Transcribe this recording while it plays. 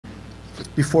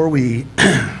Before we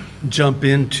jump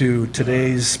into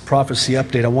today's prophecy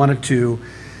update, I wanted to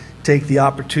take the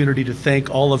opportunity to thank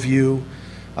all of you,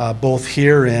 both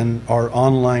here and our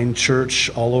online church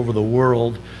all over the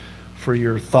world, for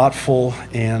your thoughtful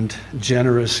and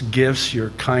generous gifts, your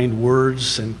kind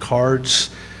words and cards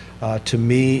to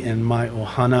me and my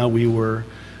ohana. We were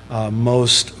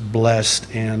most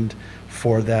blessed, and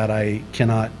for that I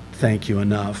cannot thank you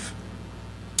enough.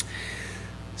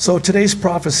 So today's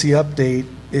prophecy update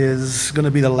is going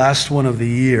to be the last one of the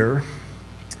year,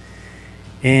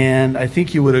 and I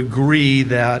think you would agree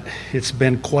that it's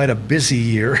been quite a busy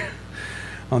year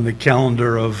on the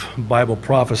calendar of Bible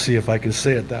prophecy, if I can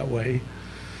say it that way.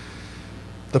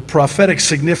 The prophetic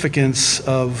significance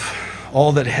of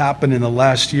all that happened in the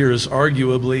last year is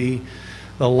arguably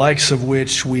the likes of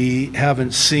which we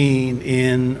haven't seen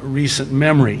in recent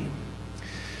memory.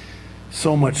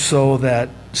 So much so that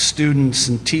students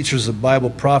and teachers of Bible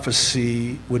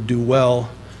prophecy would do well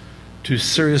to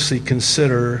seriously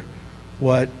consider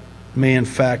what may in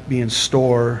fact be in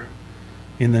store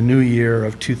in the new year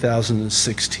of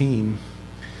 2016.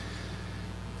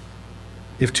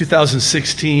 If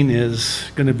 2016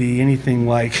 is going to be anything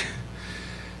like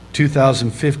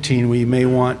 2015, we may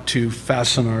want to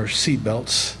fasten our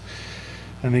seatbelts.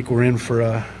 I think we're in for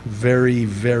a very,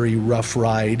 very rough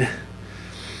ride.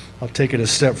 I'll take it a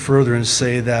step further and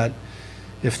say that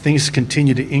if things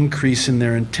continue to increase in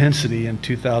their intensity in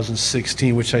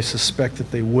 2016, which I suspect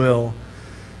that they will,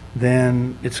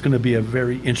 then it's going to be a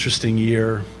very interesting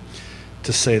year,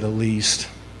 to say the least.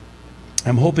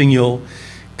 I'm hoping you'll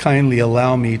kindly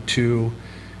allow me to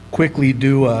quickly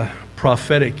do a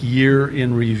prophetic year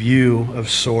in review of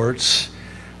sorts.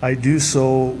 I do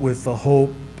so with the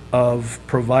hope of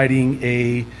providing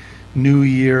a New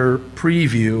Year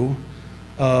preview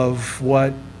of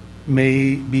what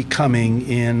may be coming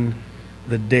in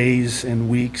the days and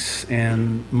weeks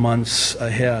and months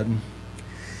ahead.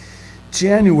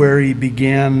 January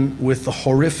began with the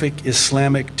horrific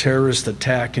Islamic terrorist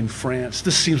attack in France.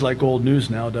 This seems like old news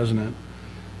now, doesn't it?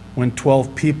 When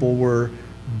 12 people were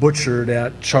butchered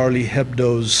at Charlie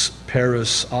Hebdo's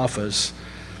Paris office.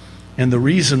 And the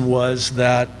reason was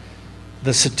that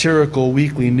the satirical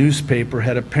weekly newspaper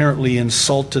had apparently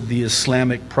insulted the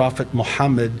Islamic prophet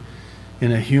Muhammad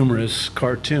in a humorous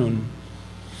cartoon.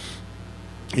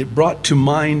 It brought to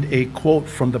mind a quote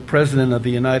from the President of the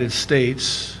United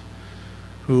States,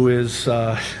 who is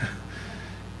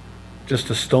just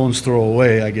a stone's throw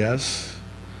away, I guess,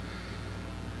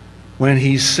 when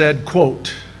he said,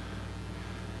 quote,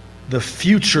 "The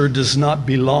future does not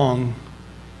belong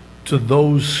to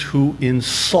those who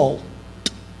insult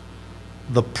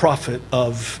the prophet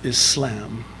of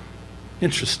Islam."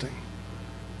 Interesting.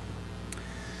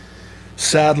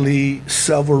 Sadly,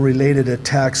 several related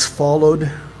attacks followed,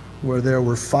 where there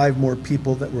were 5 more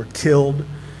people that were killed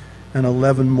and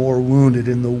 11 more wounded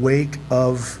in the wake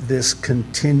of this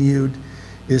continued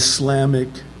Islamic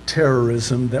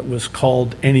terrorism that was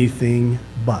called anything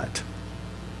but.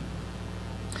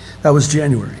 That was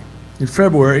January. In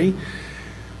February,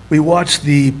 we watched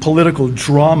the political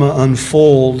drama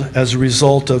unfold as a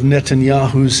result of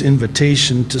Netanyahu's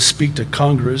invitation to speak to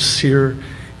Congress here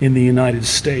in the United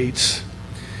States.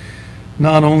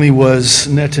 Not only was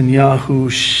Netanyahu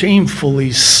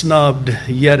shamefully snubbed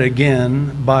yet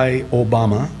again by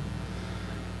Obama,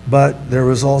 but there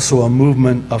was also a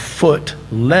movement afoot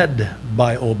led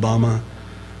by Obama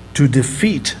to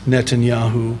defeat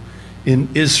Netanyahu in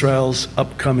Israel's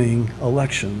upcoming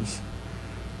elections.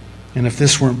 And if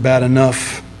this weren't bad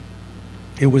enough,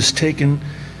 it was taken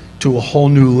to a whole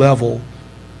new level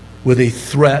with a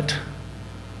threat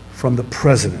from the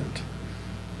president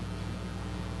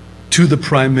to the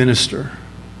prime minister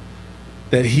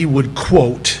that he would,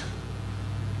 quote,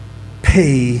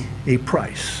 pay a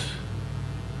price.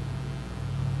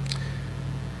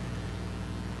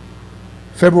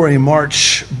 February and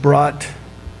March brought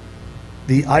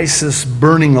the ISIS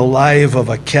burning alive of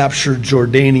a captured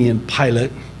Jordanian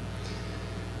pilot,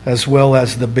 as well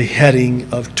as the beheading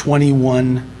of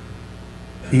 21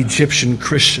 Egyptian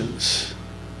Christians.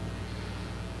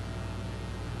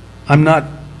 I'm not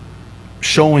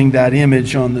showing that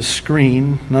image on the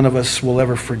screen. None of us will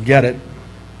ever forget it.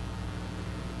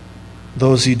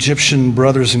 Those Egyptian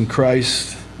brothers in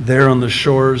Christ there on the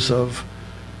shores of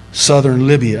southern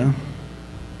Libya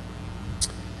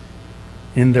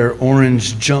in their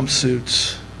orange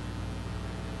jumpsuits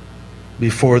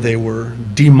before they were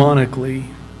demonically,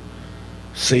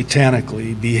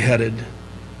 satanically beheaded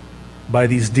by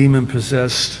these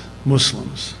demon-possessed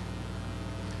Muslims.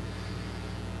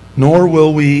 Nor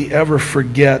will we ever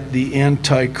forget the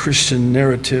anti-Christian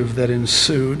narrative that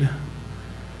ensued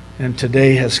and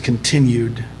today has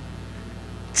continued,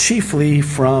 chiefly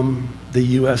from the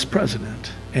U.S.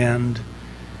 president and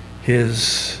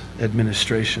his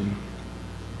administration.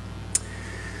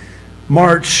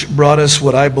 March brought us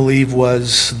what I believe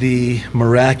was the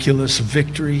miraculous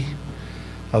victory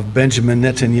of Benjamin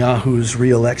Netanyahu's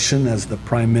re-election as the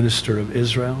Prime Minister of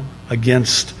Israel,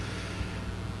 against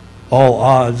all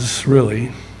odds,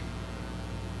 really.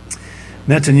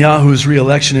 Netanyahu's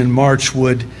re-election in March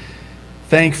would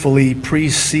thankfully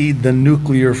precede the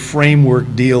nuclear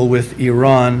framework deal with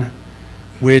Iran,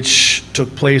 which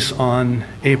took place on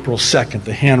April 2nd.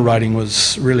 The handwriting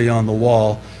was really on the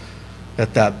wall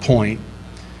at that point.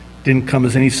 Didn't come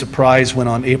as any surprise when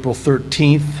on April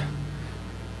 13th,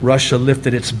 Russia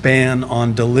lifted its ban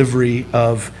on delivery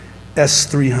of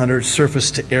S-300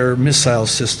 surface-to-air missile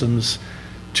systems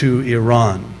to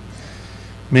Iran.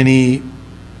 Many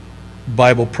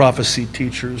Bible prophecy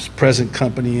teachers, present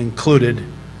company included,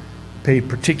 paid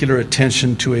particular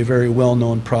attention to a very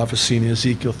well-known prophecy in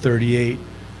Ezekiel 38,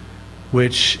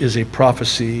 which is a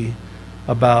prophecy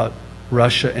about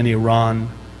Russia and Iran,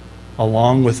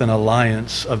 along with an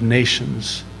alliance of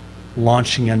nations,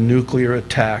 launching a nuclear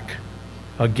attack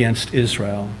against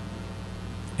Israel,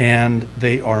 and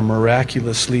they are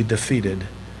miraculously defeated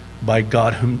by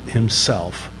God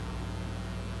himself,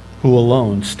 who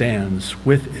alone stands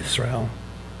with Israel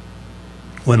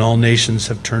when all nations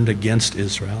have turned against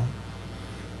Israel.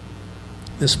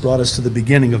 This brought us to the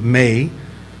beginning of May,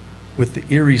 with the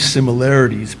eerie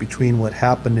similarities between what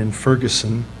happened in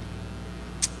Ferguson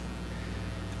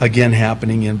again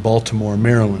happening in Baltimore,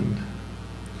 Maryland.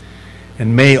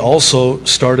 And May also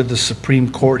started the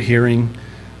Supreme Court hearing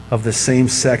of the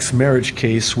same-sex marriage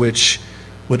case, which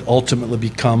would ultimately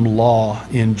become law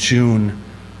in June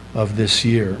of this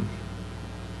year.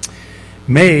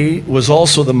 May was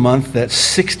also the month that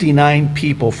 69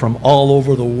 people from all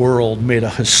over the world made a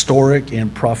historic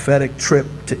and prophetic trip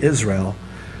to Israel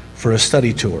for a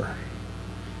study tour.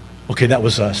 Okay, that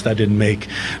was us. That didn't make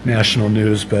national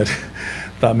news, but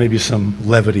thought maybe some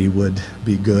levity would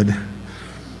be good.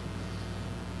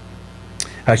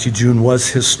 Actually, June was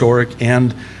historic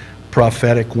and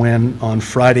prophetic when on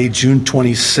Friday, June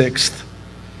 26th,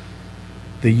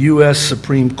 the U.S.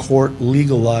 Supreme Court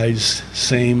legalized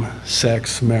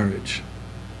same-sex marriage.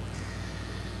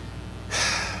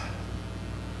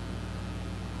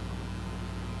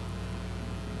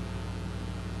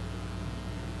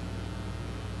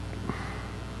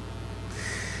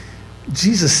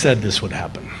 Jesus said this would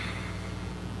happen,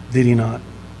 did he not?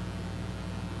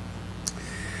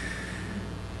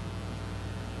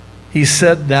 He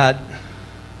said that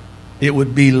it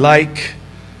would be like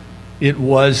it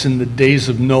was in the days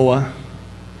of Noah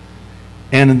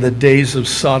and in the days of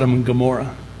Sodom and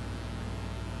Gomorrah.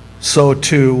 So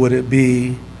too would it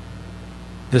be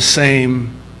the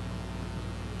same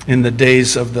in the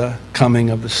days of the coming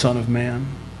of the Son of Man.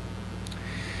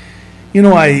 You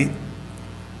know, I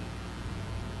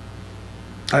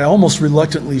almost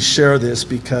reluctantly share this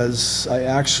because I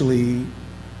actually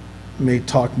may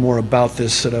talk more about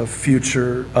this at a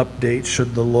future update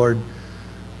should the Lord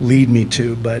lead me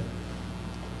to,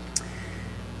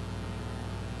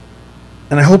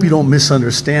 and I hope you don't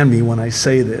misunderstand me when I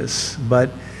say this,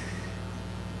 but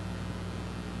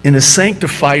in a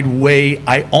sanctified way,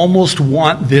 I almost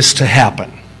want this to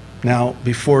happen. Now,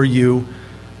 before you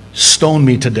stone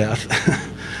me to death,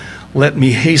 let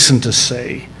me hasten to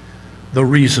say the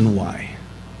reason why.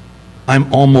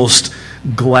 I'm almost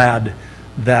glad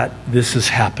that this is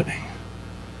happening.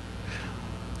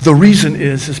 The reason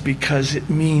is because it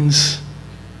means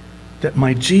that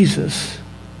my Jesus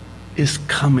is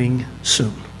coming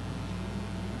soon.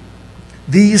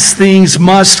 These things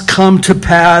must come to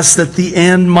pass that the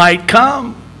end might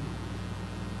come.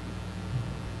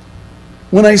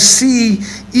 When I see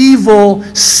evil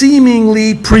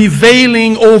seemingly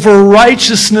prevailing over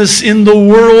righteousness in the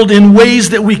world in ways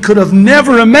that we could have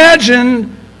never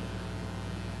imagined,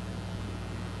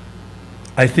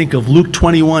 I think of Luke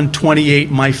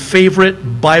 21:28, my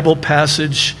favorite Bible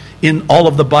passage in all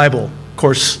of the Bible. Of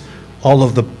course, all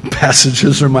of the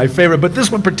passages are my favorite, but this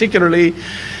one particularly,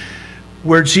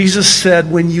 where Jesus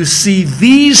said, when you see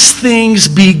these things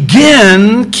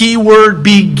begin, keyword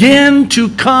begin, to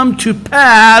come to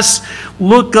pass,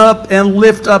 look up and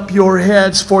lift up your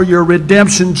heads, for your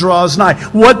redemption draws nigh.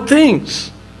 What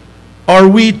things are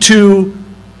we to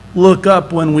look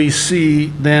up when we see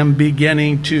them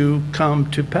beginning to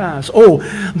come to pass? Oh,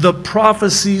 the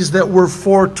prophecies that were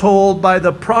foretold by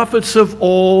the prophets of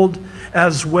old,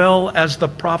 as well as the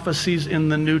prophecies in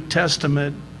the New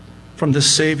Testament from the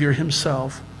Savior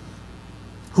himself.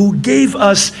 who gave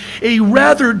us a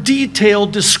rather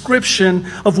detailed description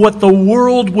of what the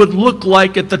world would look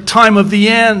like at the time of the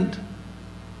end.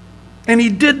 And he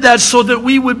did that so that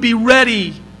we would be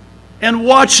ready and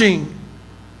watching.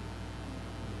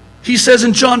 He says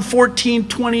in John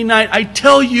 14:29, I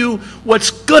tell you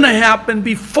what's going to happen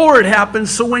before it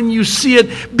happens, so when you see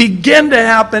it begin to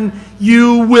happen,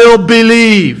 you will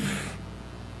believe.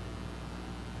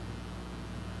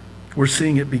 We're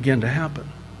seeing it begin to happen,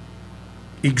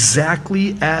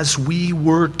 exactly as we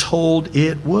were told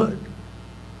it would.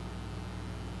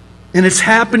 And it's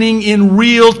happening in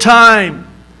real time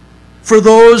for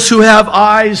those who have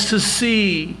eyes to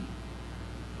see.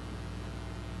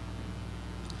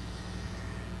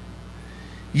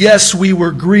 Yes, we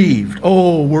were grieved.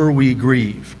 Oh, were we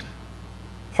grieved?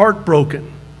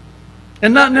 Heartbroken.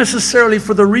 And not necessarily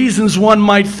for the reasons one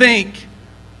might think.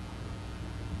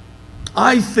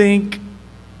 I think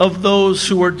of those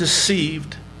who are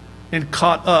deceived and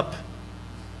caught up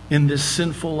in this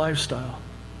sinful lifestyle,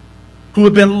 who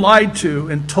have been lied to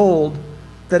and told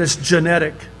that it's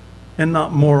genetic and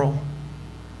not moral.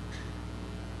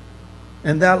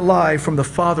 And that lie from the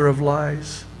father of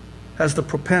lies has the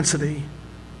propensity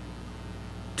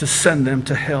to send them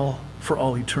to hell for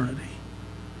all eternity.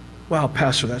 Wow,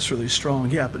 Pastor, that's really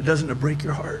strong. Yeah, but doesn't it break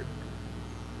your heart?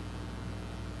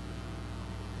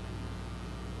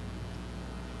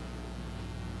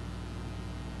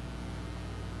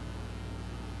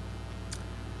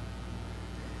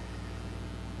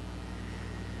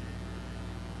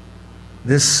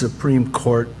 This Supreme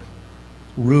Court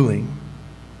ruling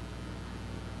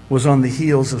was on the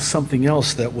heels of something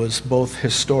else that was both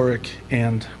historic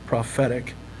and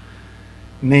prophetic,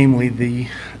 namely the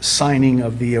signing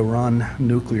of the Iran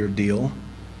nuclear deal.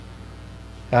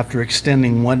 After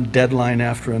extending one deadline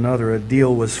after another, a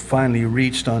deal was finally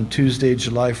reached on Tuesday,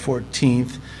 July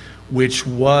 14th, which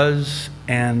was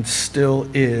and still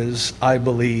is, I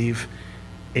believe,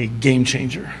 a game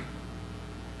changer.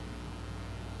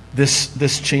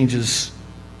 This changes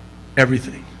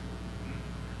everything.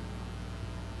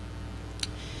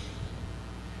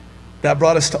 That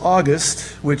brought us to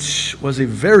August, which was a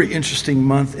very interesting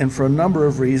month, and for a number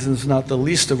of reasons, not the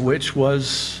least of which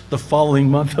was the following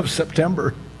month of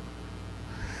September.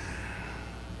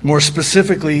 More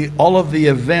specifically, all of the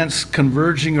events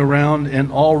converging around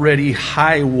an already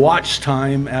high watch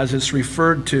time, as it's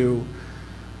referred to,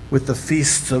 with the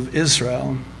feasts of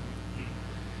Israel.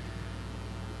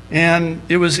 And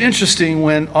it was interesting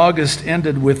when August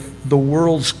ended with the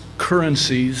world's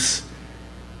currencies,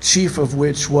 chief of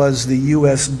which was the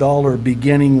US dollar,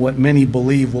 beginning what many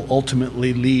believe will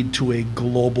ultimately lead to a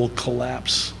global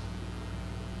collapse.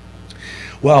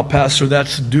 Wow, Pastor,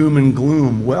 that's doom and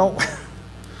gloom. Well,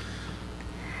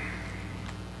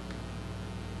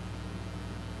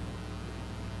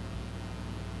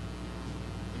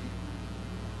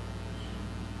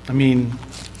 I mean,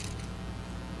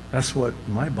 that's what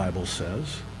my Bible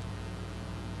says.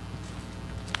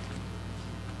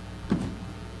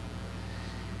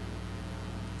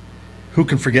 Who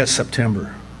can forget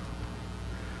September?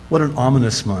 What an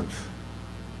ominous month.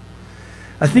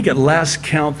 I think at last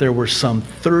count there were some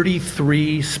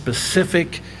 33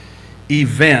 specific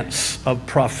events of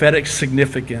prophetic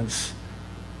significance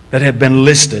that have been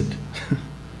listed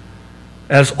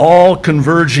as all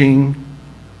converging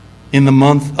in the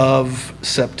month of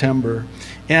September.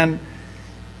 And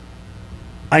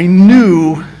I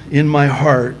knew in my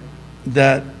heart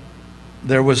that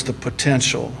there was the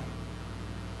potential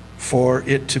for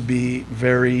it to be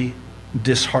very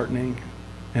disheartening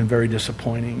and very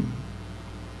disappointing.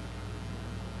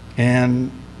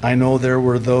 And I know there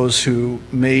were those who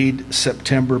made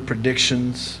September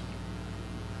predictions.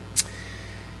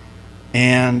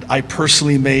 And I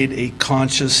personally made a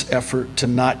conscious effort to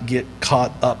not get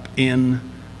caught up in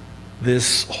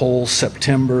this whole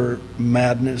September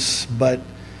madness. But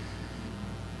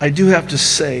I do have to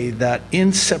say that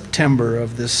in September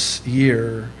of this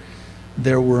year,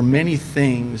 there were many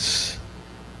things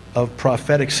of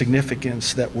prophetic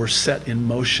significance that were set in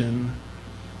motion.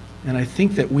 And I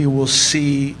think that we will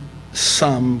see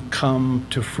some come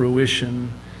to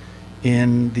fruition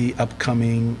in the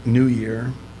upcoming new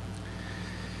year.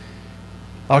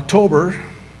 October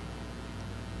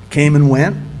came and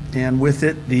went, and with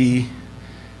it the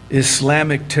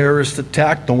Islamic terrorist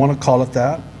attack, don't want to call it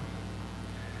that,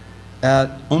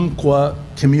 at Umpqua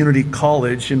Community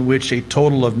College, in which a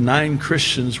total of 9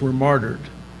 Christians were martyred.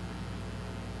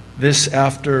 This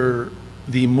after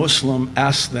the Muslim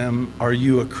asked them, "Are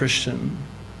you a Christian?"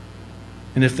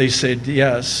 And if they said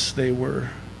yes, they were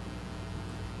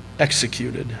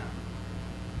executed.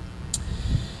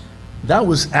 That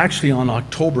was actually on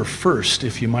October 1st,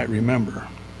 if you might remember.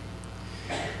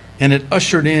 And it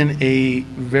ushered in a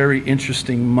very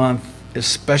interesting month,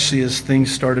 especially as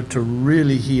things started to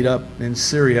really heat up in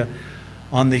Syria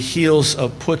on the heels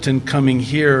of Putin coming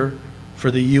here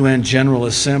for the UN General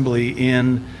Assembly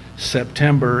in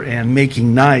September and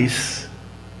making nice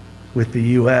with the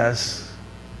US.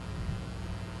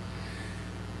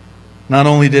 Not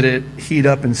only did it heat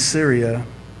up in Syria,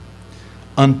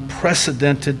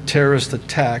 unprecedented terrorist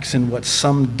attacks in what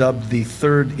some dubbed the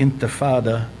Third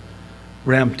Intifada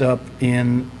ramped up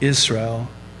in Israel,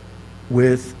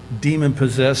 with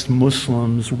demon-possessed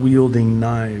Muslims wielding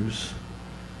knives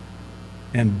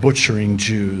and butchering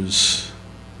Jews.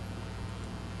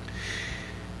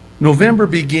 November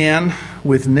began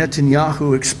with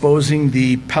Netanyahu exposing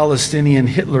the Palestinian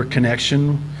Hitler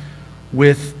connection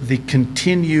with the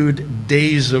continued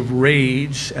days of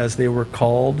rage, as they were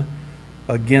called,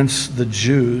 against the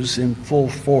Jews in full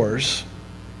force.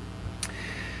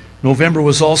 November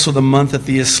was also the month that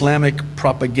the Islamic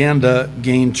propaganda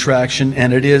gained traction,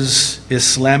 and it is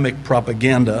Islamic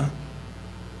propaganda,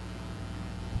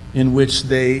 in which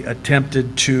they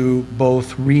attempted to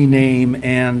both rename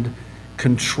and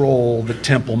control the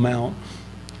Temple Mount.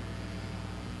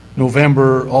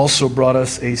 November also brought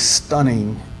us a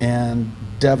stunning and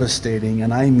devastating,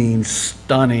 and I mean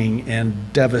stunning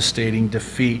and devastating,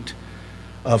 defeat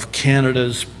of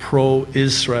Canada's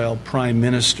pro-Israel Prime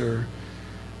Minister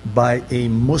by a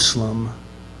Muslim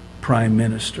Prime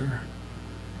Minister.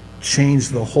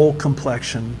 Changed the whole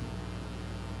complexion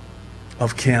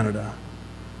of Canada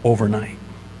overnight.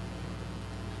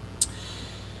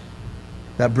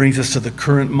 That brings us to the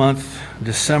current month,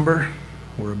 December,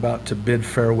 we're about to bid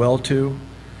farewell to,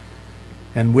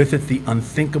 and with it the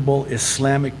unthinkable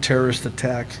Islamic terrorist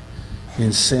attack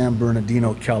in San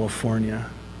Bernardino, California.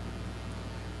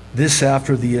 This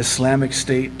after the Islamic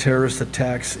State terrorist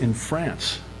attacks in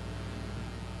France,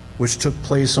 which took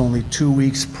place only 2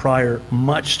 weeks prior,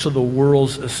 much to the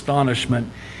world's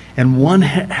astonishment. And one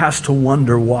has to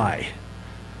wonder why.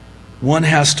 One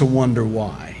has to wonder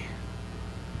why.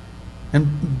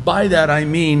 And by that I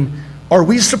mean, are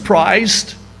we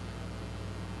surprised?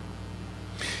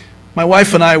 My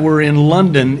wife and I were in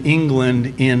London, England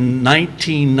in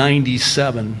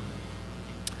 1997.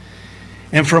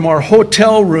 And from our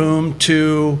hotel room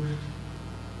to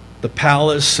the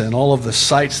palace and all of the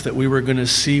sites that we were going to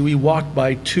see, we walked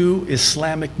by 2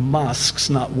 Islamic mosques,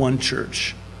 not one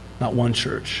church. Not one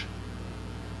church.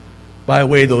 By the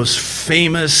way, those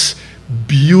famous,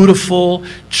 beautiful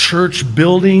church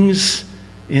buildings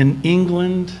in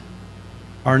England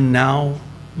are now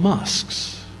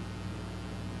mosques.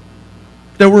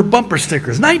 There were bumper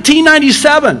stickers.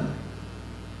 1997.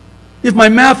 If my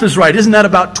math is right, isn't that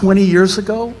about 20 years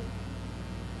ago?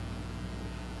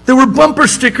 There were bumper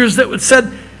stickers that would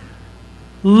said,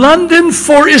 London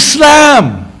for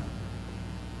Islam.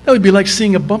 That would be like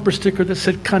seeing a bumper sticker that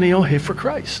said Kaneohe for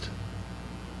Christ.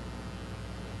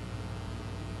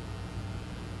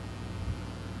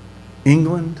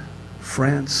 England,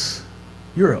 France,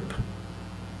 Europe.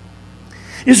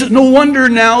 Is it no wonder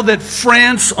now that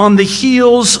France, on the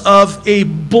heels of a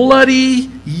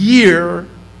bloody year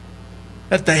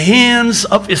at the hands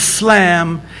of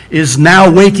Islam, is now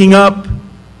waking up?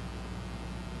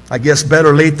 I guess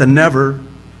better late than never.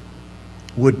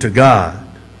 Would to God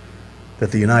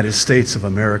that the United States of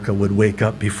America would wake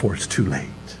up before it's too late.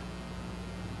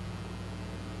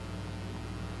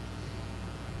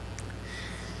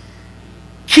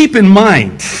 Keep in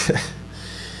mind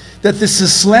that this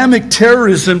Islamic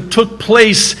terrorism took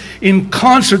place in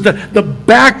concert. The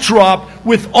backdrop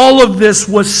with all of this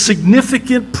was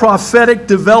significant prophetic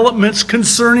developments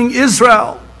concerning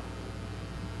Israel.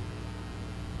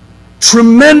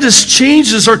 Tremendous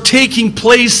changes are taking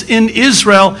place in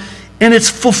Israel, and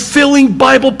it's fulfilling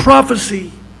Bible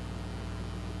prophecy.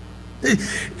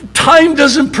 Time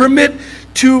doesn't permit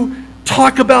to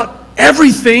talk about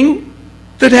everything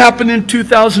that happened in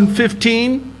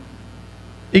 2015.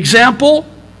 Example,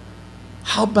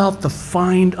 how about the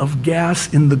find of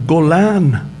gas in the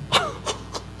Golan?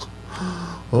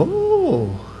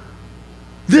 Oh.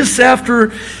 This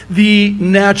after the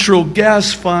natural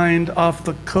gas find off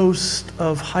the coast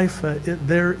of Haifa,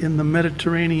 there in the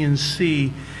Mediterranean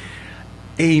Sea.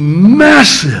 A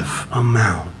massive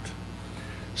amount.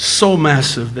 So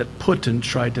massive that Putin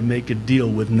tried to make a deal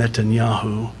with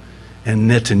Netanyahu, and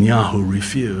Netanyahu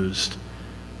refused.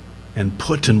 And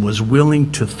Putin was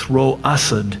willing to throw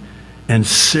Assad and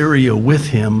Syria with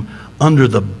him under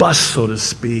the bus, so to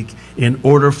speak, in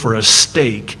order for a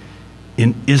stake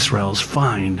in Israel's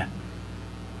find.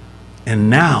 And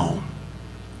now,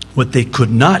 What they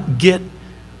could not get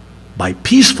by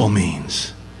peaceful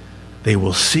means, they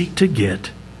will seek to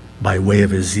get by way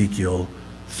of Ezekiel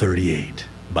 38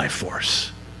 by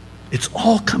force. It's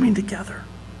all coming together.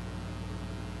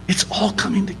 It's all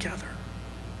coming together.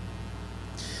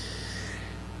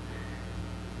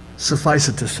 Suffice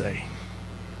it to say,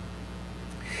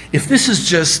 if this is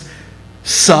just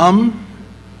some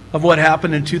of what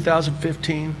happened in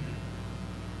 2015,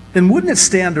 then wouldn't it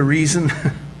stand to reason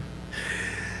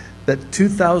that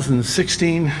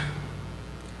 2016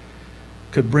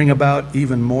 could bring about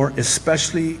even more,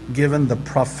 especially given the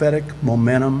prophetic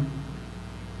momentum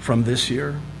from this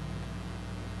year?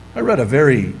 I read a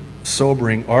very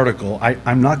sobering article.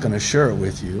 I'm not going to share it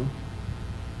with you.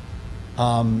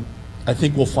 I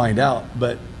think we'll find out,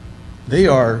 but they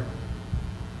are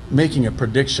making a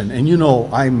prediction. And you know,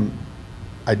 I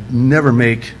never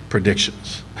make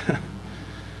predictions.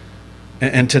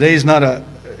 And today's not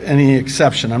any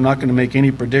exception. I'm not going to make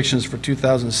any predictions for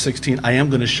 2016. I am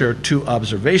going to share 2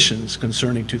 observations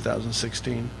concerning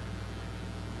 2016.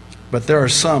 But there are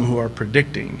some who are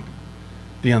predicting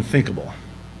the unthinkable.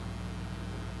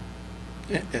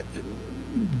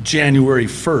 January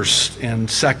 1st and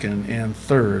 2nd and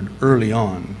 3rd, early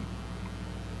on.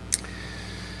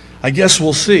 I guess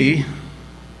we'll see,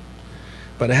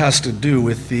 but it has to do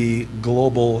with the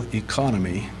global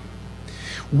economy.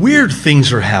 Weird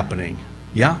things are happening,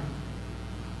 yeah?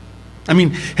 I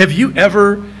mean, have you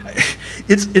ever,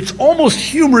 it's almost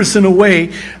humorous in a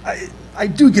way. I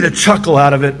do get a chuckle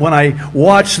out of it when I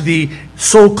watch the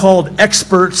so-called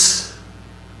experts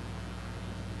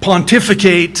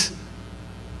pontificate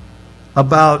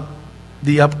about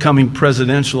the upcoming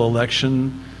presidential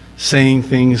election, saying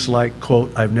things like,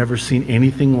 quote, "I've never seen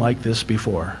anything like this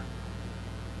before."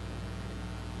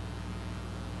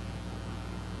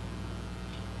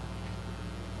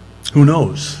 Who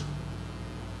knows?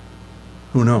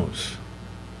 Who knows?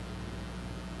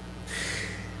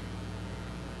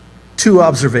 2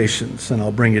 observations, and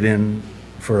I'll bring it in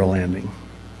for a landing.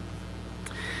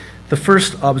 The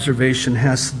first observation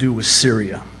has to do with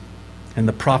Syria and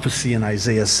the prophecy in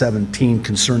Isaiah 17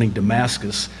 concerning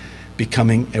Damascus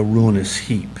becoming a ruinous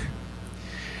heap.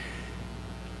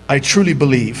 I truly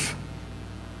believe,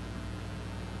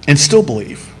 and still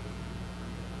believe,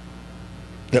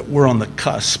 that we're on the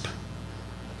cusp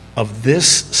of this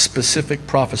specific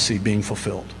prophecy being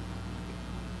fulfilled.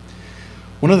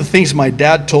 One of the things my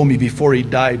dad told me before he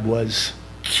died was,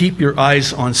 keep your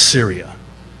eyes on Syria.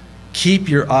 Keep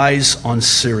your eyes on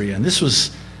Syria. And this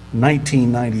was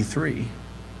 1993.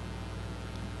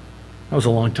 That was a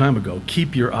long time ago.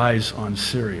 Keep your eyes on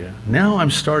Syria. Now I'm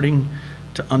starting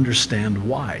to understand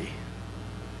why.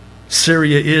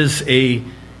 Syria is a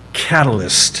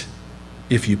catalyst,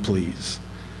 if you please.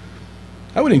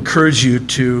 I would encourage you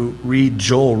to read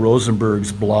Joel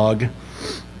Rosenberg's blog.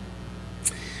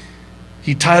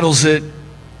 He titles it,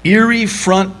 "Eerie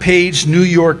Front Page New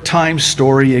York Times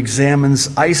Story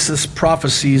Examines ISIS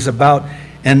Prophecies About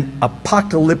an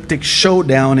Apocalyptic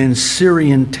Showdown in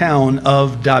Syrian Town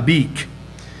of Dabiq."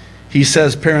 He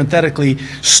says, parenthetically,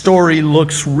 "Story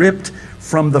looks ripped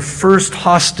from The First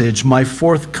Hostage, my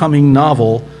forthcoming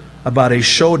novel about a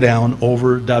showdown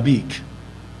over Dabiq."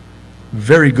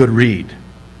 Very good read.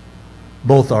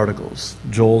 Both articles,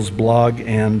 Joel's blog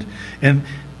and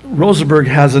Rosenberg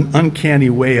has an uncanny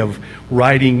way of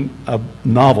writing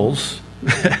novels,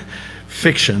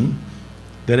 fiction,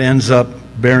 that ends up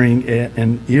bearing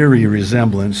an eerie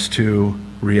resemblance to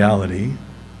reality.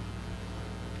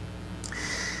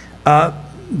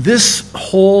 This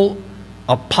whole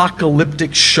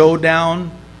apocalyptic showdown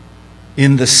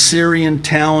in the Syrian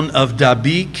town of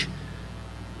Dabiq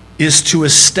is to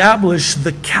establish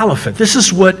the caliphate. This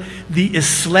is what the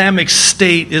Islamic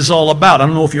State is all about. I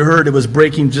don't know if you heard, it was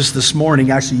breaking just this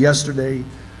morning, actually yesterday,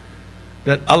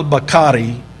 that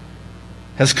al-Bakari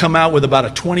has come out with about a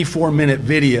 24-minute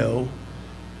video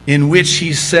in which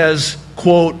he says,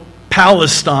 quote,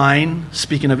 "Palestine,"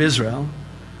 speaking of Israel,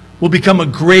 "will become a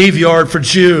graveyard for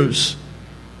Jews,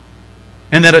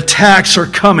 and that attacks are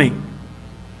coming."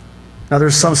 Now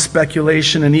there's some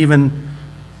speculation and even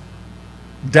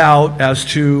doubt as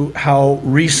to how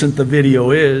recent the video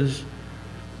is,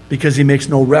 because he makes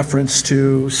no reference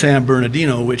to San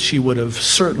Bernardino, which he would have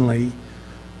certainly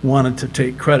wanted to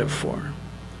take credit for.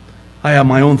 I have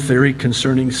my own theory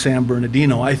concerning San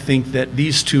Bernardino. I think that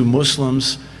these 2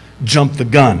 Muslims jumped the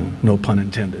gun, no pun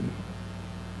intended.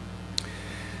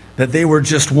 That they were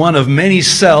just one of many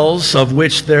cells, of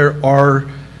which there are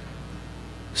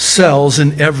cells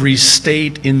in every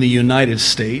state in the United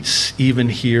States, even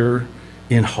here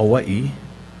in Hawaii,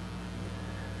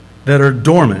 that are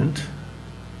dormant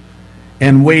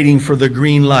and waiting for the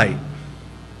green light.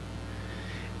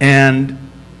 And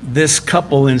this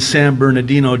couple in San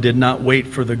Bernardino did not wait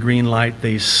for the green light.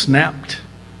 They snapped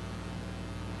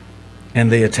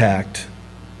and they attacked.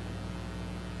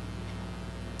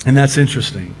 And that's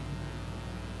interesting.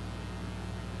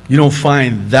 You don't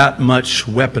find that much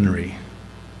weaponry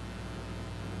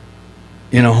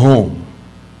in a home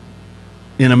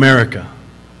in America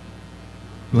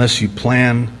unless you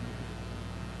plan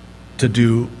to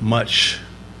do much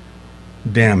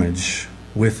damage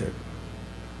with it.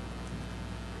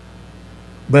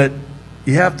 But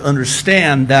you have to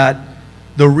understand that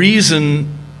the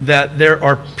reason that there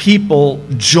are people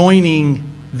joining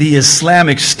the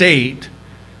Islamic State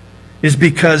is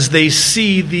because they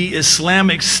see the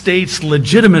Islamic State's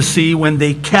legitimacy when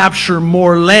they capture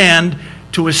more land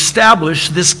to establish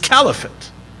this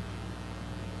caliphate.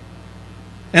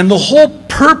 And the whole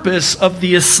purpose of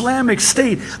the Islamic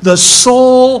State, the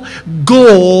sole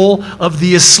goal of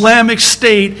the Islamic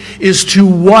State, is to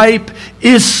wipe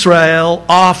Israel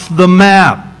off the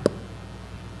map.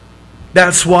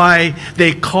 That's why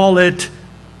they call it,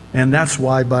 and that's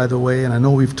why, by the way, and I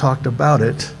know we've talked about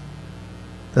it,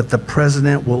 that the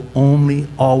president will only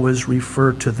always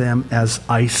refer to them as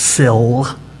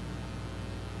ISIL,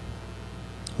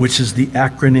 which is the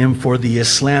acronym for the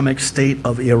Islamic State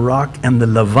of Iraq and the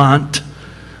Levant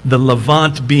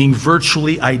being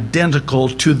virtually identical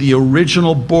to the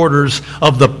original borders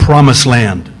of the Promised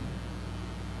Land.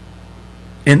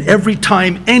 And every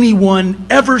time anyone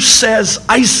ever says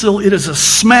ISIL, it is a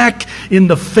smack in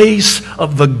the face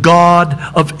of the God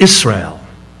of Israel.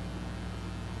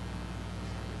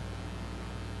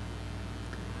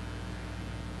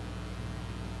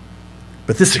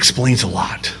 But this explains a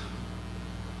lot.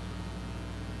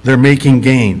 They're making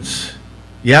gains.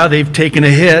 Yeah, they've taken a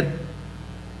hit,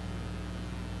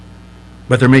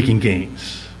 but they're making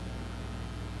gains.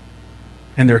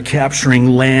 And they're capturing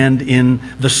land in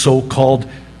the so-called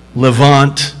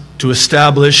Levant to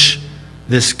establish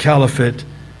this caliphate.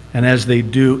 And as they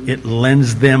do, it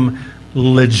lends them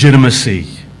legitimacy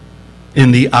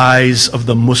in the eyes of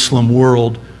the Muslim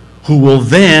world, who will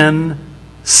then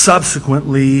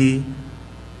subsequently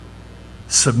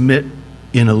submit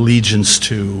in allegiance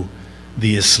to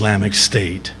the Islamic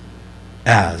State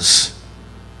as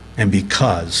and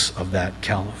because of that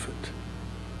caliphate.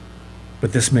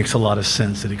 But this makes a lot of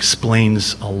sense. It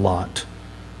explains a lot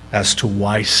as to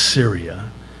why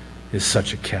Syria is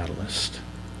such a catalyst.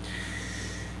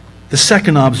 The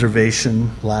second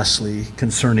observation, lastly,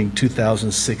 concerning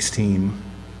 2016,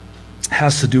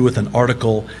 has to do with an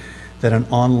article that an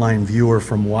online viewer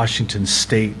from Washington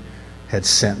State had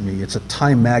sent me. It's a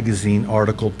Time magazine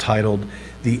article titled,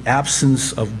 "The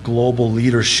Absence of Global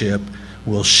Leadership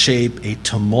Will Shape a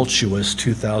Tumultuous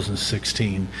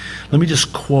 2016. Let me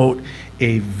just quote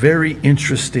a very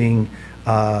interesting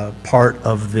part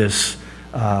of this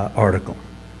article.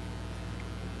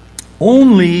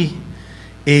 Only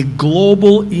a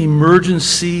global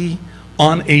emergency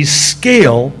on a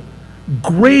scale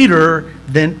greater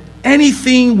than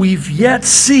anything we've yet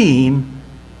seen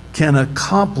can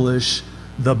accomplish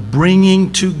the bringing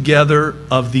together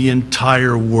of the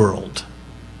entire world."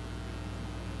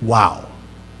 Wow.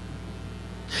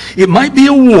 It might be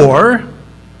a war,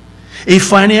 a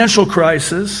financial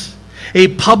crisis, a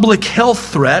public health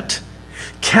threat,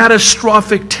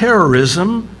 catastrophic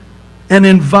terrorism, an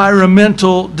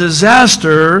environmental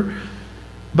disaster,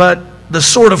 but the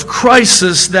sort of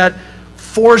crisis that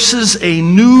forces a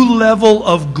new level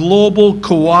of global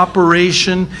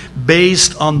cooperation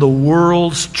based on the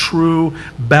world's true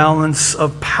balance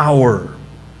of power.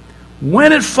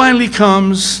 When it finally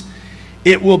comes,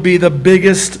 it will be the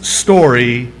biggest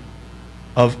story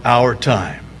of our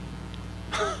time.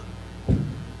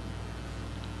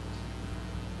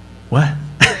 What?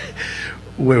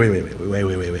 Wait.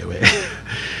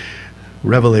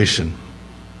 Revelation.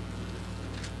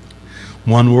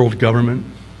 One world government,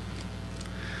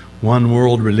 one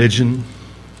world religion,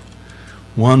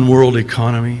 one world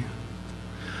economy,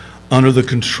 under the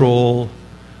control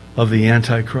of the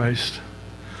Antichrist,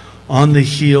 on the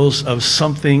heels of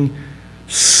something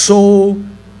so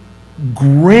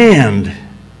grand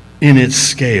in its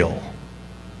scale,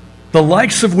 the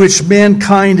likes of which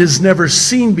mankind has never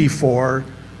seen before,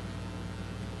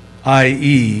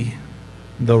 i.e.,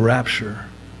 the rapture.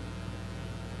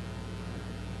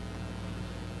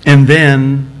 And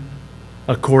then,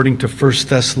 according to 1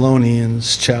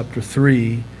 Thessalonians chapter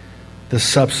 3, the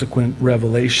subsequent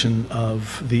revelation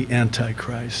of the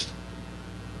Antichrist.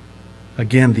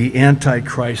 Again, the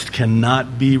Antichrist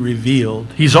cannot be revealed.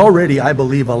 He's already, I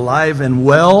believe, alive and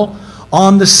well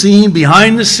on the scene,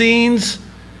 behind the scenes,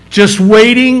 just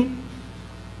waiting.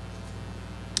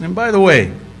 And by the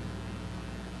way,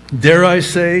 dare I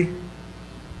say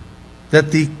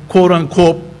that the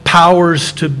quote-unquote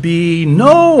powers to be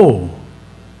know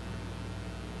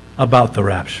about the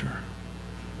rapture.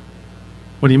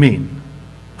 What do you mean?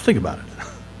 Think about it.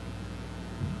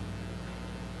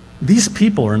 These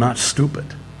people are not stupid.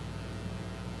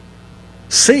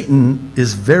 Satan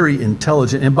is very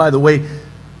intelligent. And by the way,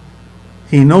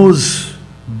 he knows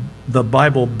the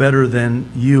Bible better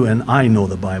than you and I know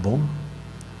the Bible.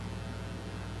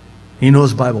 He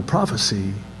knows Bible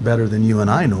prophecy better than you and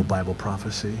I know Bible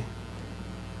prophecy.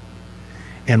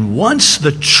 And once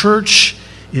the church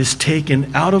is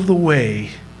taken out of the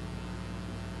way,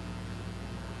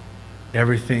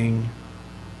 everything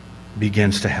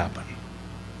begins to happen.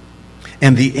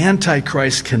 And the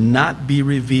Antichrist cannot be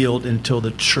revealed until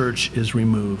the church is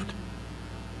removed.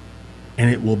 And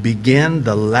it will begin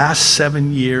the last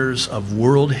 7 years of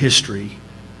world history,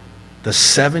 the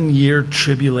 7-year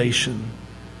tribulation,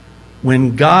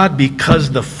 when God,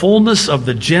 because the fullness of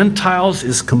the Gentiles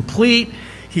is complete,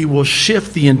 he will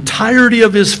shift the entirety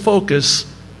of his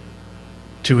focus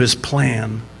to his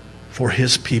plan for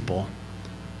his people,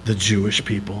 the Jewish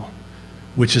people,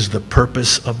 which is the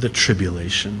purpose of the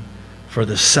tribulation, for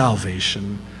the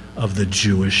salvation of the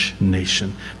Jewish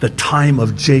nation. The time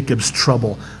of Jacob's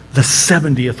trouble, the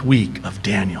 70th week of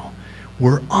Daniel.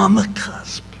 We're on the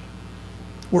cusp.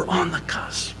 We're on the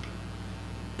cusp.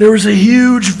 There is a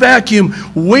huge vacuum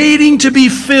waiting to be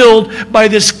filled by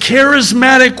this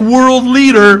charismatic world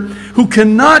leader who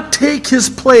cannot take his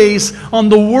place on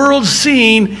the world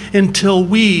scene until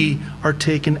we are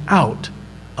taken out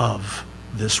of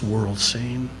this world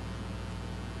scene.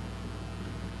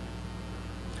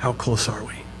 How close are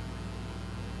we?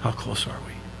 How close are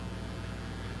we?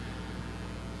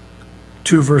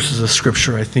 2 verses of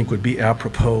scripture I think would be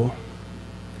apropos.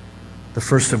 The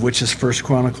first of which is 1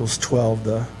 Chronicles 12,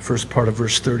 the first part of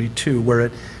verse 32, where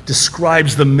it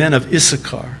describes the men of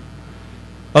Issachar,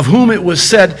 of whom it was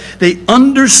said, they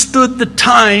understood the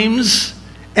times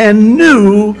and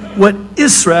knew what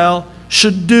Israel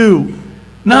should do.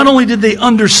 Not only did they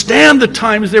understand the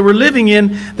times they were living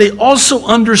in, they also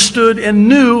understood and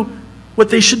knew what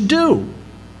they should do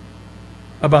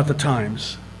about the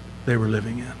times they were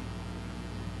living in.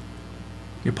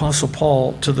 The Apostle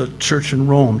Paul to the church in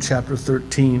Rome, chapter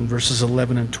 13, verses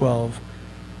 11 and 12,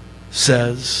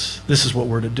 says, this is what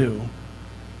we're to do.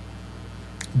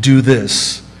 Do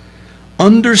this.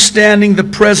 Understanding the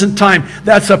present time.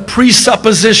 That's a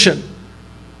presupposition.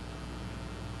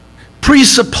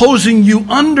 Presupposing you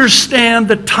understand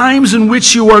the times in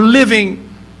which you are living,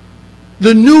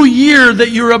 the new year that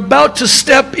you're about to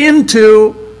step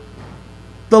into,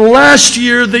 the last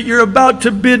year that you're about to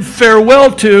bid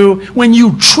farewell to. When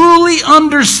you truly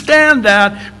understand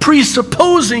that,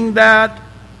 presupposing that,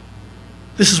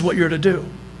 this is what you're to do.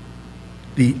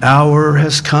 The hour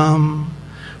has come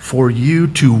for you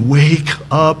to wake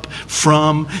up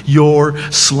from your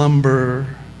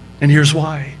slumber. And here's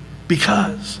why.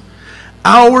 Because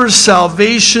our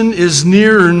salvation is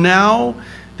nearer now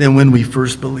than when we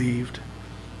first believed.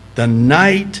 The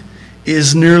night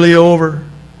is nearly over.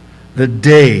 The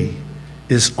day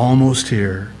is almost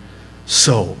here.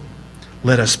 So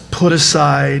let us put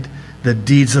aside the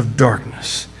deeds of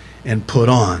darkness and put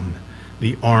on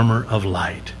the armor of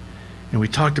light. And we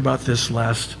talked about this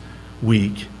last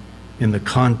week in the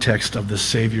context of the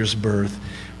Savior's birth,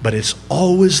 but it's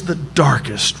always the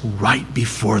darkest right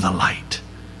before the light.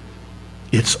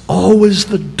 It's always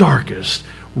the darkest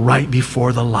right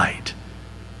before the light.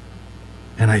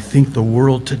 And I think the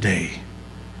world today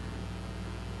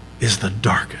is the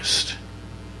darkest.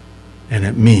 And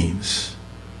it means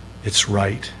it's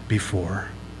right before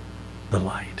the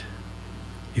light.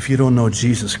 If you don't know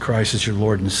Jesus Christ as your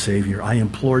Lord and Savior, I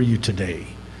implore you today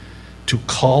to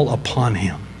call upon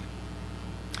him.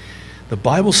 The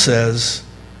Bible says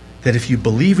that if you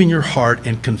believe in your heart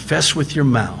and confess with your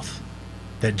mouth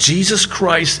that Jesus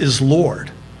Christ is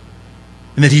Lord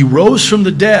and that he rose from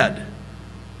the dead,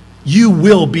 you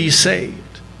will be saved.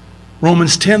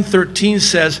 Romans 10:13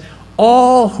 says,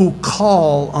 all who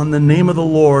call on the name of the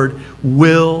Lord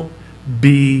will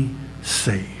be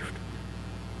saved.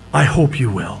 I hope you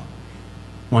will.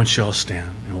 Why don't you all stand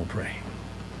and we'll pray.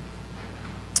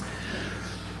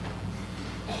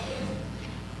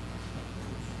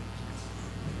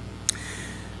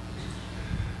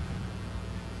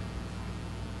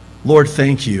 Lord,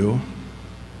 thank you.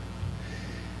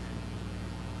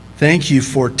 Thank you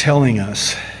for telling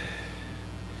us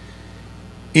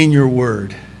in your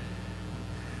word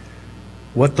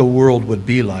what the world would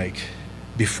be like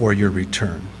before your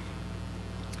return.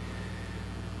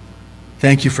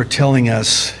 Thank you for telling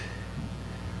us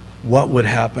what would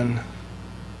happen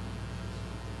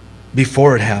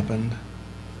before it happened,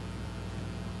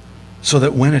 so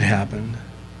that when it happened,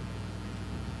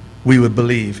 we would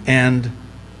believe and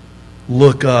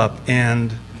look up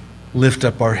and lift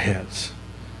up our heads,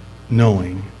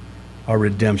 knowing our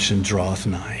redemption draweth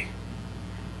nigh.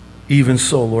 Even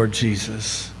so, Lord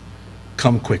Jesus,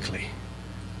 come quickly.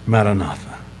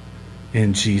 Maranatha.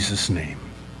 In Jesus' name,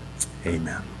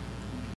 amen.